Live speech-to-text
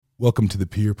Welcome to the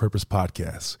Peer Purpose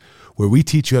Podcast, where we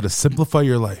teach you how to simplify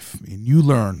your life and you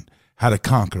learn how to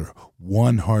conquer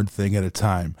one hard thing at a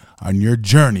time on your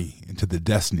journey into the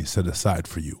destiny set aside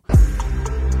for you.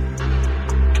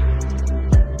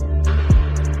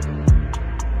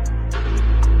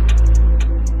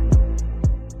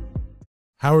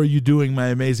 How are you doing, my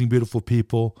amazing, beautiful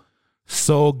people?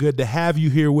 So good to have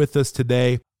you here with us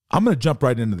today. I'm going to jump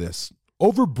right into this.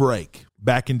 Over break,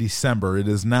 back in December, it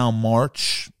is now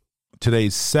March.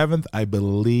 Today's 7th, I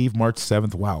believe, March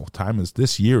 7th. Wow,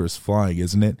 this year is flying,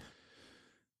 isn't it?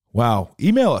 Wow.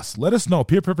 Email us. Let us know,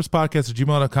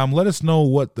 peerpurposepodcast@gmail.com. Let us know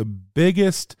what the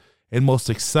biggest and most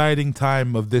exciting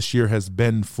time of this year has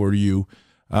been for you.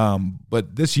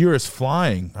 But this year is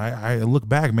flying. I look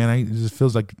back, man, it just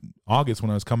feels like August when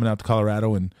I was coming out to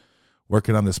Colorado and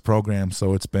working on this program.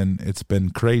 So it's been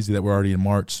crazy that we're already in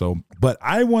March. But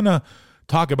I want to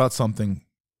talk about something.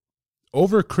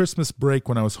 Over Christmas break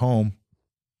when I was home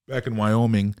back in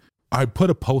Wyoming, I put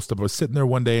a post up. I was sitting there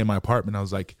one day in my apartment. I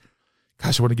was like,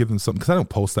 gosh, I want to give them something because I don't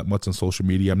post that much on social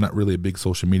media. I'm not really a big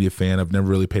social media fan. I've never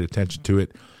really paid attention to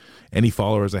it. Any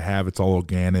followers I have, it's all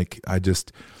organic. I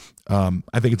think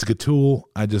it's a good tool.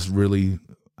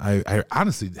 I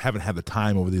honestly haven't had the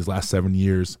time over these last 7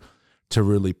 years to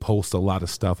really post a lot of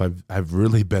stuff. I've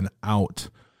really been out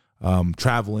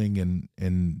traveling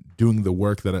and doing the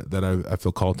work that I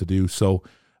feel called to do. So,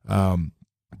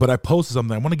 but I posted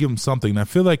something. I want to give them something. And I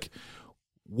feel like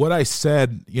what I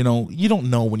said, you don't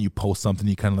know when you post something,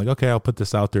 you kind of like, okay, I'll put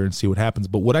this out there and see what happens.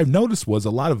 But what I've noticed was a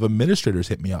lot of administrators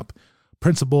hit me up,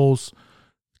 principals,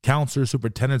 counselors,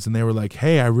 superintendents, and they were like,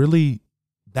 hey,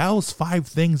 those 5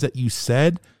 things that you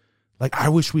said, like, I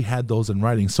wish we had those in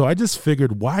writing. So I just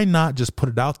figured, why not just put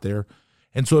it out there?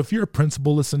 And so if you're a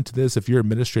principal, listen to this. If you're an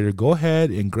administrator, go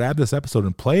ahead and grab this episode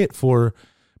and play it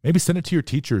maybe send it to your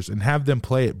teachers and have them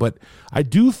play it. But I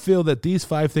do feel that these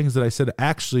 5 things that I said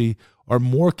actually are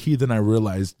more key than I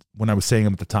realized when I was saying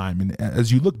them at the time. And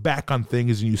as you look back on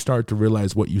things and you start to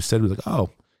realize what you said was like, oh,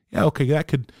 yeah, okay, I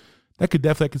could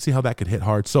see how that could hit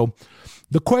hard. So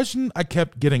the question I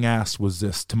kept getting asked was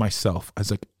this to myself. I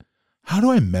was like, how do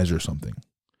I measure something?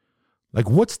 Like,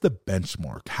 what's the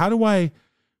benchmark?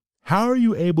 How are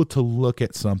you able to look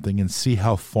at something and see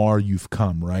how far you've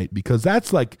come, right? Because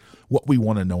that's like what we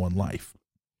want to know in life.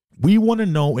 We want to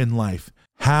know in life,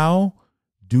 how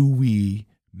do we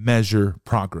measure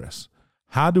progress?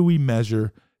 How do we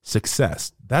measure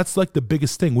success? That's like the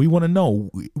biggest thing we want to know.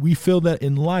 We feel that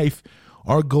in life,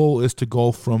 our goal is to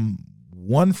go from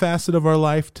one facet of our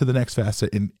life to the next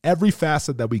facet. In every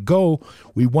facet that we go,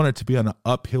 we want it to be on an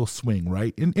uphill swing,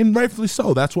 right? And rightfully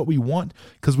so. That's what we want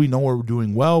because we know we're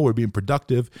doing well, we're being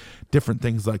productive, different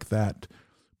things like that.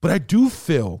 But I do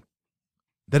feel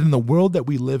that in the world that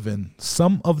we live in,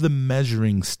 some of the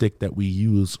measuring stick that we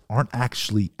use aren't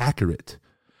actually accurate.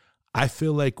 I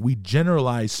feel like we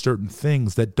generalize certain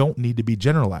things that don't need to be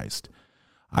generalized.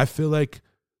 I feel like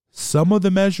some of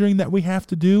the measuring that we have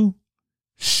to do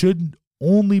should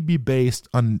only be based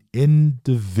on an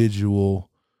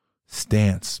individual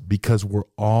stance because we're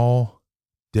all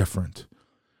different.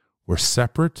 We're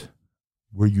separate.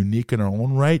 We're unique in our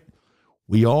own right.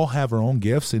 We all have our own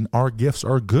gifts, and our gifts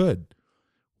are good.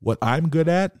 What I'm good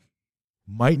at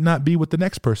might not be what the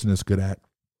next person is good at,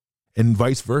 and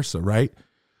vice versa, right?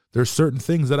 There's certain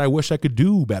things that I wish I could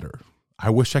do better.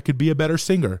 I wish I could be a better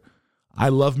singer. I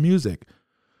love music.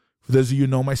 For those of you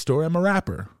who know my story, I'm a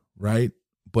rapper, right?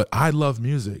 But I love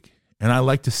music, and I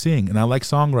like to sing, and I like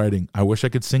songwriting. I wish I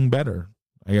could sing better.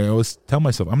 I always tell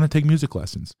myself, I'm going to take music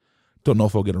lessons. Don't know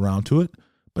if I'll get around to it,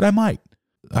 but I might.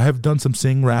 I have done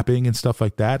some rapping and stuff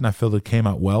like that, and I feel it came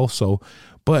out well.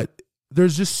 But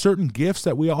there's just certain gifts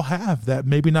that we all have that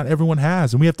maybe not everyone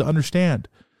has, and we have to understand.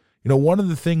 One of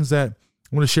the things that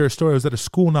I want to share a story. I was at a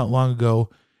school not long ago,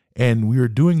 and we were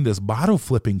doing this bottle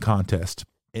flipping contest.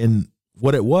 And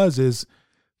what it was is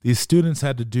these students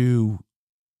had to do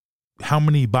how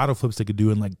many bottle flips they could do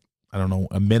in, like, I don't know,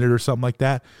 a minute or something like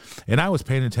that. And I was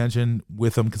paying attention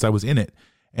with them because I was in it.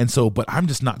 And so, but I'm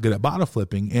just not good at bottle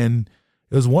flipping. And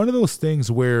it was one of those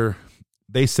things where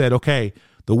they said, okay,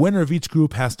 the winner of each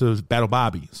group has to battle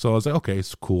Bobby. So I was like, okay,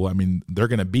 it's cool. I mean, they're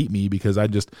going to beat me because I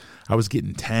was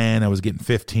getting 10, I was getting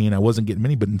 15. I wasn't getting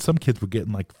many, but some kids were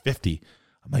getting like 50.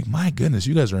 I'm like, my goodness,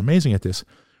 you guys are amazing at this.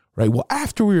 Right. Well,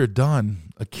 after we were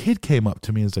done, a kid came up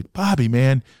to me and was like, Bobby,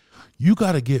 man, you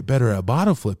got to get better at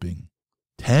bottle flipping.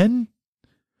 10?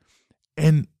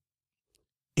 And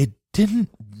it didn't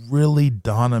really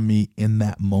dawn on me in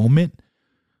that moment.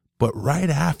 But right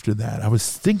after that, I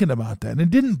was thinking about that. And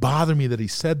it didn't bother me that he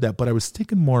said that, but I was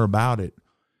thinking more about it.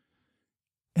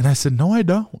 And I said, no, I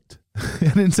don't. I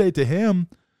didn't say it to him.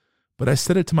 But I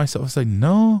said it to myself. I was like,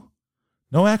 no,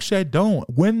 actually I don't.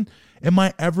 When am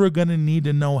I ever going to need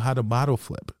to know how to bottle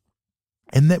flip?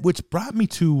 And that, which brought me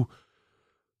to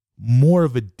more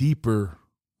of a deeper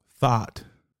thought.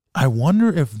 I wonder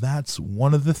if that's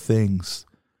one of the things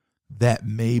that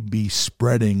may be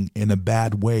spreading in a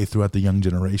bad way throughout the young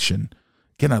generation.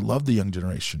 Again, I love the young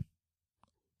generation.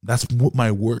 That's what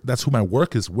that's who my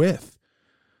work is with.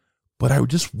 But I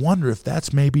would just wonder if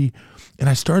that's maybe, and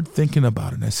I started thinking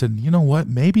about it and I said, you know what?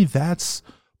 Maybe that's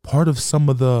part of some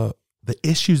of the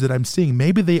issues that I'm seeing.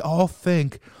 Maybe they all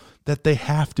think that they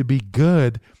have to be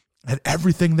good at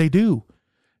everything they do,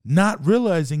 not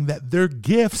realizing that their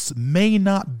gifts may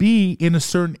not be in a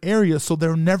certain area, so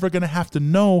they're never going to have to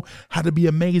know how to be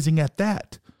amazing at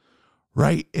that,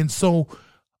 right? And so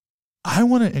I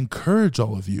want to encourage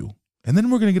all of you, and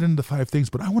then we're going to get into the 5 things,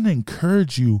 but I want to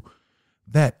encourage you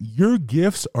that your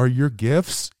gifts are your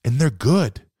gifts and they're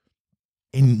good.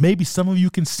 And maybe some of you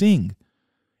can sing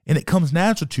and it comes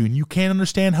natural to you and you can't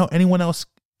understand how anyone else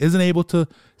isn't able to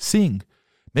sing.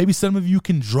 Maybe some of you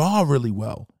can draw really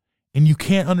well and you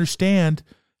can't understand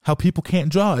how people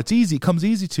can't draw. It's easy. It comes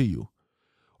easy to you.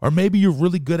 Or maybe you're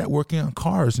really good at working on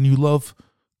cars and you love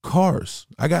cars.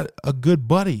 I got a good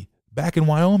buddy back in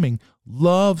Wyoming,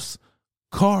 loves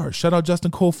cars. Shout out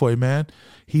Justin Colfoy, man.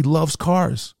 He loves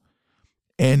cars.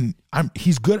 And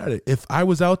he's good at it. If I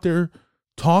was out there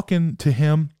talking to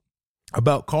him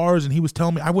about cars and he was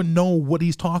telling me, I wouldn't know what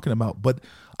he's talking about. But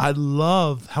I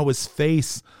love how his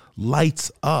face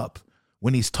lights up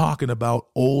when he's talking about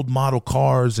old model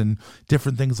cars and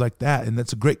different things like that. And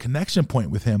that's a great connection point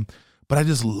with him. But I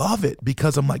just love it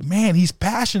because I'm like, man, he's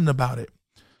passionate about it.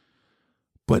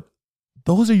 But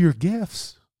those are your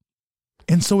gifts.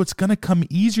 And so it's going to come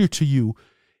easier to you.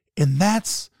 And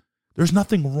there's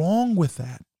nothing wrong with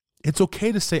that. It's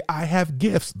okay to say, I have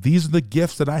gifts. These are the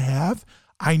gifts that I have.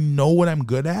 I know what I'm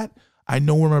good at. I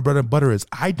know where my bread and butter is.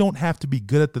 I don't have to be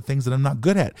good at the things that I'm not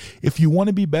good at. If you want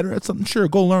to be better at something, sure,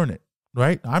 go learn it,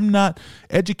 right?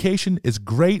 Education is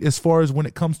great as far as when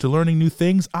it comes to learning new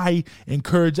things. I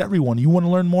encourage everyone. You want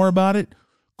to learn more about it?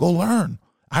 Go learn.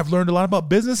 I've learned a lot about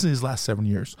business in these last 7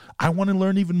 years. I want to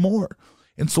learn even more.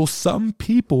 And so some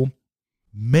people,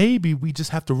 maybe we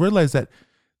just have to realize that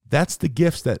that's the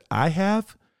gifts that I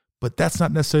have, but that's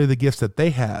not necessarily the gifts that they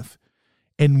have.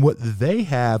 And what they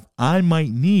have, I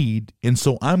might need, and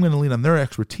so I'm going to lean on their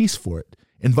expertise for it,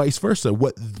 and vice versa.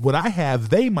 What I have,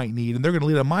 they might need, and they're going to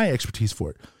lean on my expertise for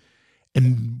it.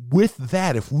 And with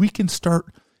that, if we can start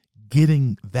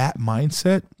getting that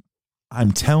mindset,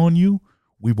 I'm telling you,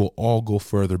 we will all go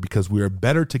further because we are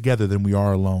better together than we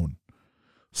are alone.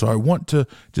 So I want to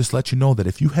just let you know that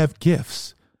if you have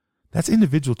gifts, that's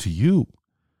individual to you.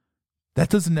 That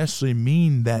doesn't necessarily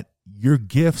mean that your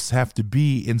gifts have to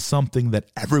be in something that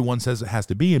everyone says it has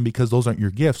to be in because those aren't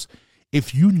your gifts.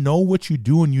 If you know what you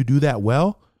do and you do that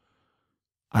well,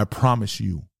 I promise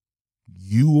you,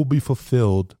 you will be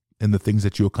fulfilled in the things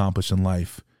that you accomplish in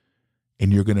life.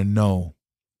 And you're going to know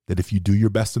that if you do your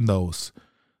best in those,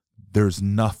 there's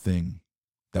nothing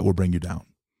that will bring you down.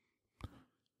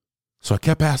 So I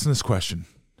kept asking this question,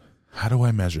 how do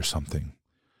I measure something?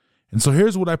 And so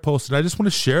here's what I posted. I just want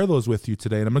to share those with you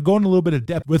today. And I'm going to go in a little bit of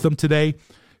depth with them today,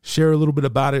 share a little bit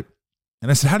about it.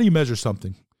 And I said, how do you measure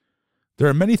something? There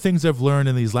are many things I've learned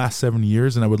in these last 7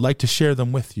 years, and I would like to share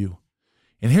them with you.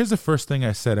 And here's the first thing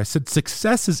I said. I said,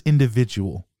 success is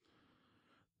individual.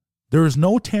 There is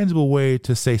no tangible way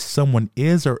to say someone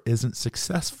is or isn't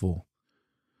successful.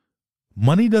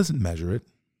 Money doesn't measure it.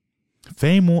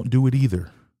 Fame won't do it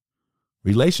either.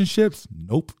 Relationships?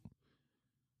 Nope.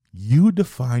 You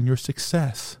define your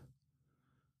success.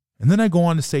 And then I go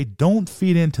on to say, don't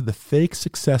feed into the fake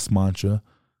success mantra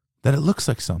that it looks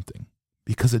like something,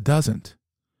 because it doesn't.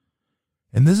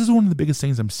 And this is one of the biggest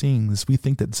things I'm seeing is we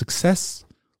think that success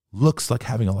looks like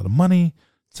having a lot of money.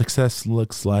 Success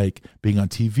looks like being on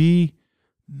TV.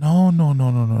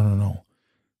 No.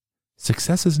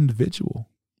 Success is individual.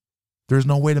 There's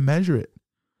no way to measure it.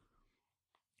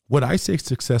 What I say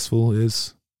successful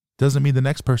is doesn't mean the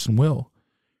next person will.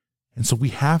 And so we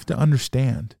have to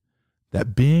understand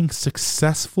that being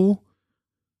successful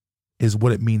is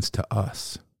what it means to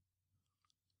us.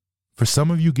 For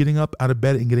some of you, getting up out of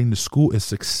bed and getting to school is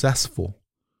successful.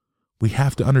 We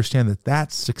have to understand that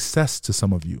that's success to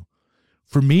some of you.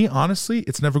 For me, honestly,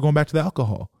 it's never going back to the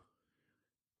alcohol.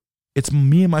 It's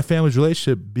me and my family's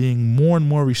relationship being more and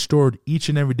more restored each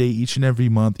and every day, each and every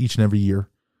month, each and every year.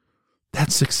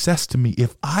 That's success to me.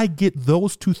 If I get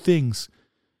those two things,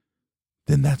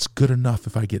 then that's good enough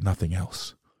if I get nothing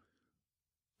else.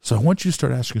 So I want you to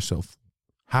start asking yourself,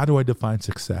 how do I define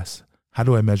success? How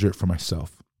do I measure it for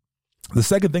myself? The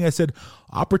second thing I said,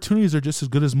 opportunities are just as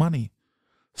good as money.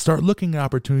 Start looking at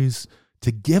opportunities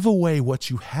to give away what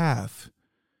you have.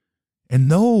 And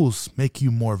those make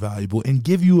you more valuable and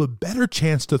give you a better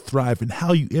chance to thrive in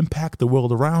how you impact the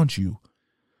world around you.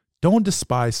 Don't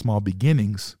despise small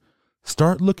beginnings.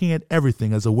 Start looking at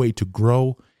everything as a way to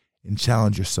grow and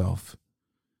challenge yourself.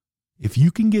 If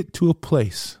you can get to a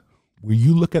place where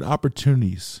you look at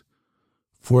opportunities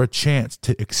for a chance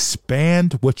to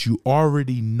expand what you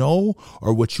already know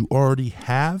or what you already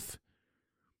have,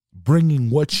 bringing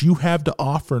what you have to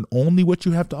offer and only what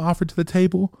you have to offer to the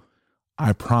table,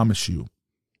 I promise you,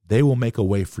 they will make a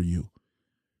way for you.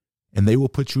 And they will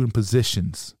put you in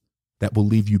positions that will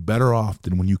leave you better off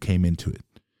than when you came into it.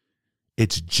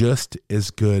 It's just as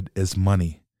good as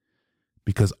money,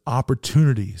 because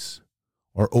opportunities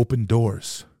are open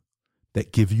doors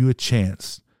that give you a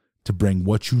chance to bring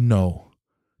what you know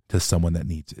to someone that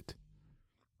needs it.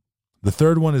 The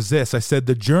third one is this. I said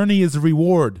the journey is a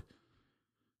reward.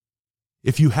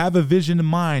 If you have a vision in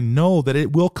mind, know that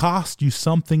it will cost you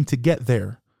something to get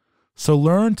there. So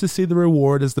learn to see the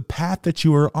reward as the path that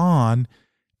you are on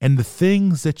and the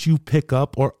things that you pick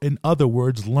up, or in other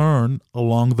words, learn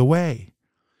along the way.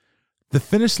 The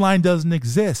finish line doesn't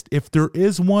exist. If there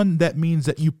is one, that means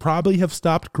that you probably have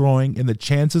stopped growing, and the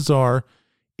chances are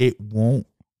it won't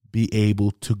be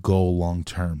able to go long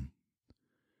term.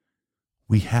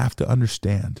 We have to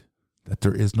understand that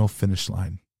there is no finish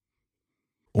line.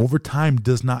 Over time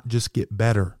does not just get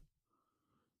better,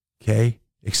 okay?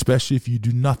 Especially if you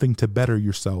do nothing to better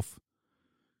yourself.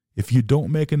 If you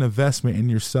don't make an investment in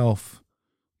yourself,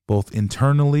 both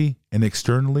internally and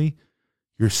externally,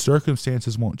 your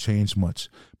circumstances won't change much.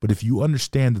 But if you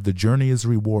understand that the journey is a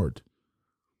reward,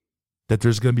 that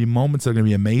there's going to be moments that are going to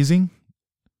be amazing, and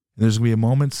there's going to be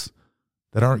moments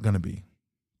that aren't going to be.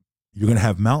 You're going to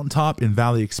have mountaintop and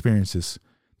valley experiences.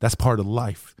 That's part of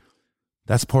life.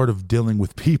 That's part of dealing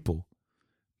with people.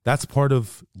 That's part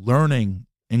of learning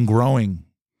and growing.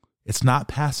 It's not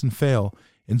pass and fail.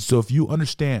 And so if you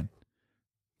understand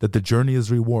that the journey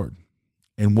is reward,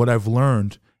 and what I've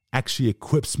learned actually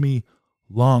equips me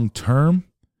long term,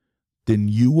 then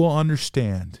you will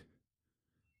understand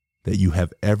that you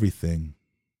have everything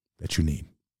that you need.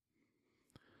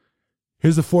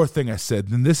 Here's the fourth thing I said,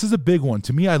 and this is a big one.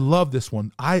 To me, I love this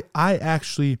one. I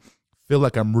actually feel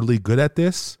like I'm really good at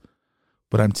this,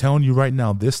 but I'm telling you right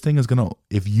now, this thing is going to,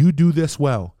 if you do this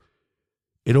well,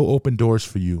 it'll open doors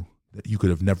for you that you could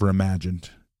have never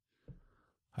imagined.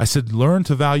 I said, learn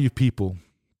to value people.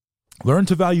 Learn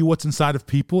to value what's inside of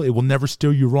people. It will never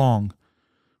steer you wrong.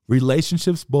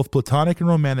 Relationships, both platonic and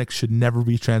romantic, should never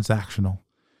be transactional.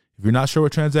 If you're not sure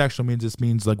what transactional means, this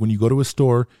means like when you go to a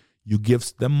store, you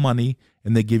give them money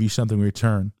and they give you something in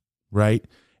return, right?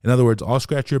 In other words, I'll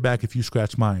scratch your back if you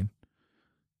scratch mine.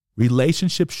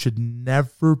 Relationships should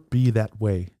never be that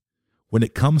way. When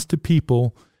it comes to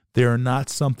people, they are not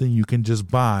something you can just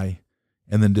buy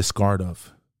and then discard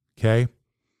of, okay?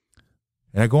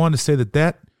 And I go on to say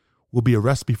that will be a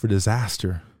recipe for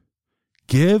disaster.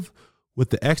 Give with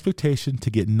the expectation to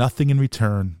get nothing in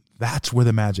return. That's where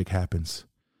the magic happens.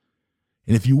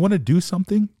 And if you want to do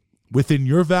something within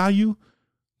your value,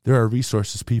 there are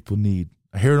resources people need.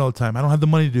 I hear it all the time. I don't have the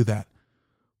money to do that.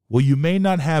 Well, you may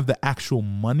not have the actual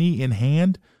money in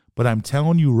hand, but I'm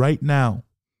telling you right now,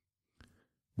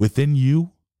 within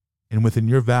you and within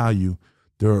your value,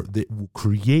 they will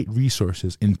create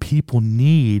resources, and people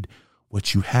need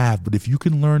what you have. But if you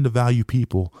can learn to value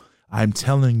people, I'm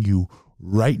telling you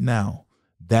right now,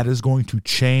 that is going to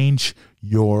change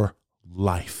your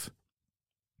life.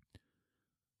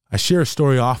 I share a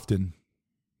story often.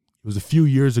 It was a few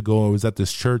years ago. I was at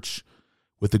this church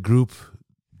with a group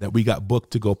that we got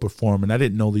booked to go perform, and I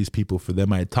didn't know these people for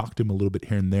them. I had talked to them a little bit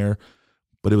here and there,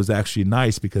 but it was actually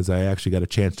nice because I actually got a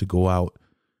chance to go out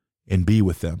and be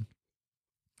with them.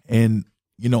 And,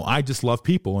 you know, I just love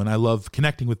people and I love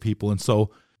connecting with people. And so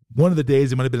one of the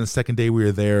days, it might have been the second day we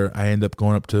were there, I ended up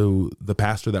going up to the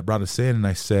pastor that brought us in, and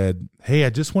I said, hey, I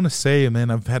just want to say, man,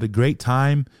 I've had a great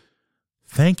time.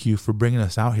 Thank you for bringing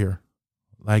us out here.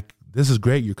 Like, this is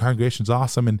great. Your congregation's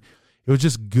awesome. And it was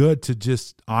just good to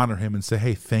just honor him and say,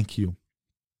 hey, thank you.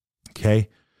 Okay.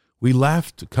 We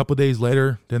left a couple of days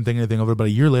later, didn't think anything of it, but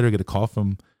a year later, I get a call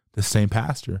from the same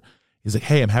pastor. He's like,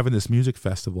 hey, I'm having this music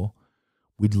festival.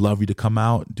 We'd love you to come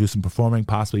out, do some performing,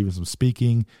 possibly even some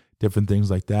speaking, different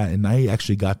things like that. And I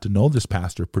actually got to know this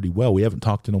pastor pretty well. We haven't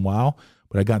talked in a while,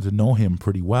 but I got to know him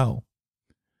pretty well.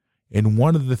 And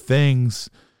one of the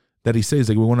things that he says,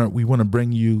 like, we want to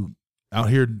bring you out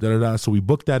here, da, da, da. So we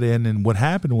booked that in. And what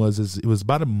happened was it was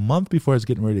about a month before I was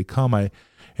getting ready to come. I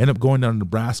Ended up going down to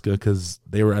Nebraska because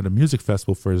they were at a music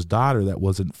festival for his daughter that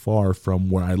wasn't far from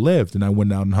where I lived. And I went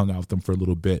down and hung out with them for a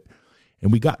little bit.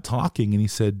 And we got talking, and he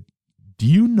said, do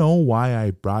you know why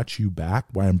I brought you back,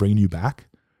 why I'm bringing you back?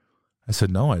 I said,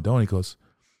 no, I don't. He goes,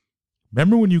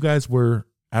 remember when you guys were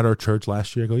at our church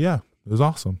last year? I go, yeah, it was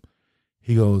awesome.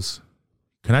 He goes,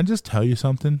 can I just tell you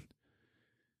something?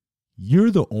 You're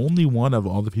the only one of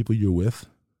all the people you're with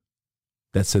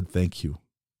that said thank you.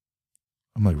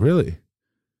 I'm like, really?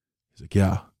 He's like,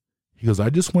 yeah. He goes, I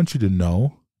just want you to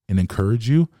know and encourage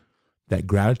you that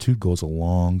gratitude goes a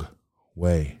long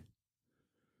way.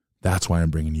 That's why I'm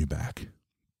bringing you back.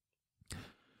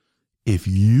 If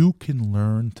you can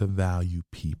learn to value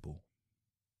people,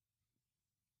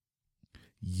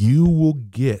 you will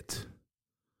get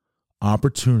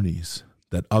opportunities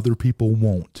that other people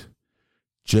won't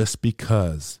just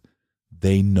because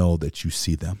they know that you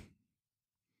see them.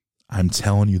 I'm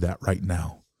telling you that right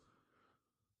now.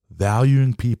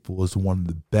 Valuing people is one of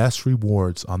the best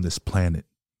rewards on this planet.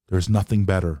 There's nothing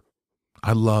better.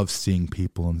 I love seeing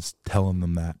people and telling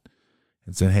them that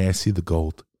and saying, hey, I see the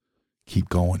gold. Keep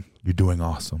going. You're doing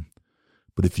awesome.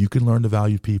 But if you can learn to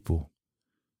value people,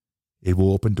 it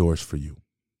will open doors for you.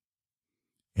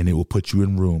 And it will put you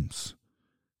in rooms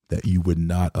that you would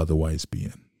not otherwise be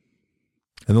in.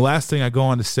 And the last thing I go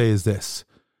on to say is this,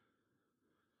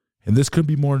 and this could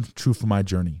be more true for my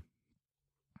journey,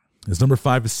 is number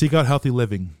 5 is seek out healthy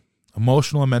living.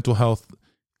 Emotional and mental health,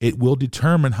 it will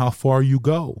determine how far you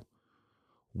go.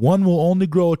 One will only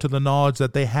grow to the knowledge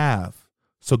that they have.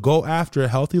 So go after a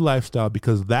healthy lifestyle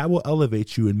because that will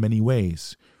elevate you in many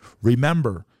ways.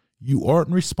 Remember, you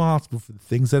aren't responsible for the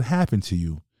things that happen to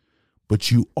you, but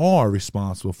you are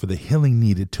responsible for the healing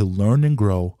needed to learn and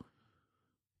grow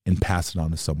and pass it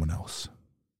on to someone else.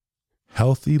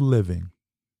 Healthy living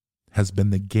has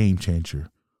been the game changer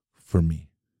for me.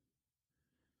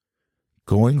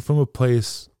 Going from a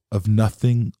place of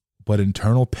nothing but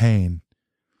internal pain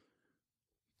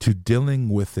to dealing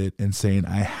with it and saying,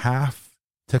 I have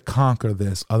to conquer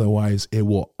this, otherwise it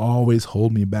will always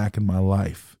hold me back in my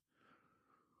life,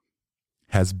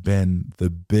 has been the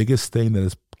biggest thing that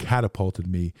has catapulted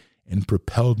me and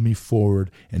propelled me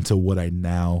forward into what I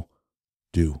now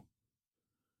do.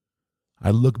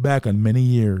 I look back on many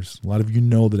years. A lot of you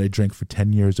know that I drank for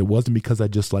 10 years. It wasn't because I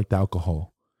just liked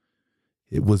alcohol.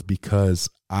 It was because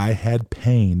I had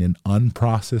pain and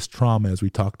unprocessed trauma, as we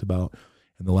talked about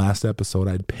in the last episode.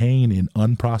 I had pain and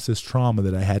unprocessed trauma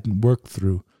that I hadn't worked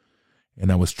through,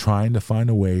 and I was trying to find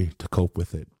a way to cope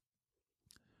with it,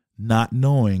 not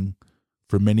knowing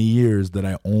for many years that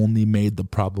I only made the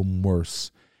problem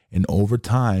worse. And over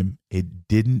time, it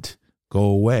didn't go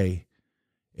away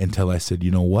until I said,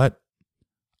 you know what?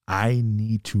 I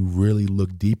need to really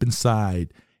look deep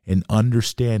inside and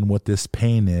understand what this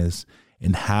pain is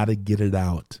and how to get it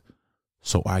out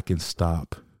so I can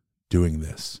stop doing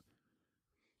this.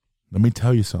 Let me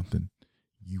tell you something.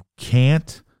 You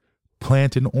can't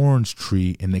plant an orange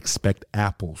tree and expect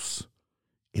apples.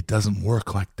 It doesn't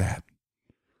work like that.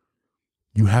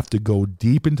 You have to go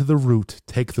deep into the root,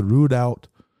 take the root out,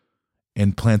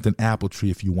 and plant an apple tree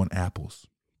if you want apples.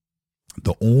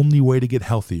 The only way to get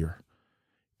healthier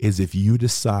is if you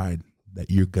decide that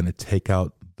you're going to take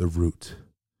out the root.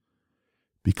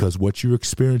 Because what you're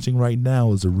experiencing right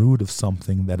now is a root of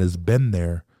something that has been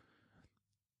there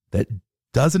that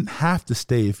doesn't have to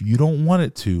stay if you don't want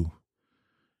it to.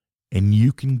 And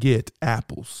you can get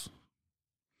apples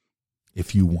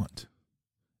if you want.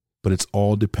 But it's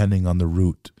all depending on the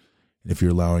root and if you're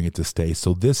allowing it to stay.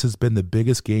 So this has been the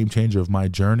biggest game changer of my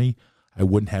journey. I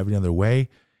wouldn't have it any other way.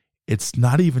 It's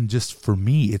not even just for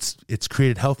me. It's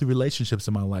created healthy relationships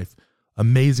in my life.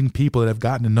 Amazing people that I've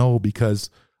gotten to know because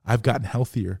I've gotten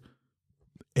healthier.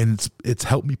 And it's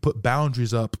helped me put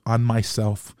boundaries up on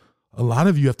myself. A lot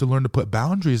of you have to learn to put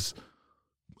boundaries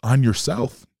on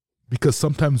yourself because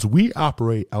sometimes we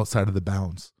operate outside of the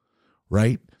bounds,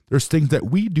 right? There's things that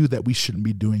we do that we shouldn't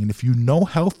be doing. And if you know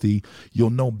healthy, you'll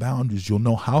know boundaries. You'll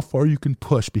know how far you can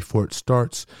push before it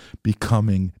starts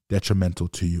becoming detrimental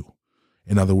to you.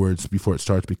 In other words, before it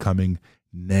starts becoming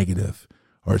negative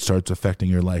or it starts affecting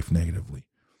your life negatively.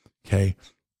 Okay?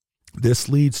 This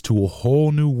leads to a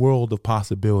whole new world of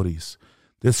possibilities.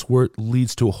 This word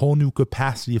leads to a whole new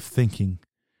capacity of thinking.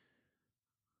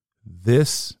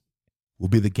 This will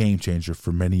be the game changer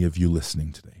for many of you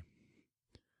listening today.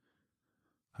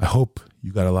 I hope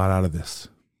you got a lot out of this.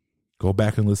 Go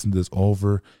back and listen to this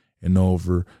over and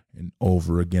over and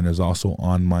over again. There's also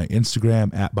on my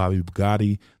Instagram at Bobby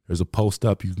Bugatti. There's a post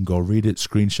up. You can go read it,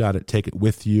 screenshot it, take it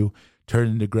with you. turn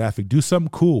it into graphic, do something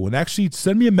cool, and actually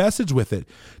send me a message with it.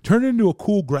 Turn it into a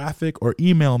cool graphic or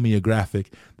email me a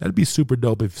graphic. That'd be super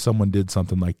dope if someone did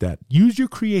something like that. Use your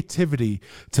creativity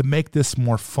to make this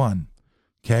more fun,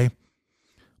 okay?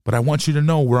 But I want you to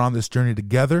know we're on this journey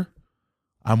together.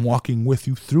 I'm walking with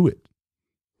you through it.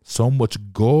 So much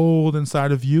gold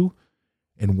inside of you,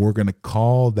 and we're going to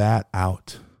call that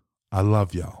out. I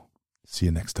love y'all. See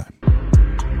you next time.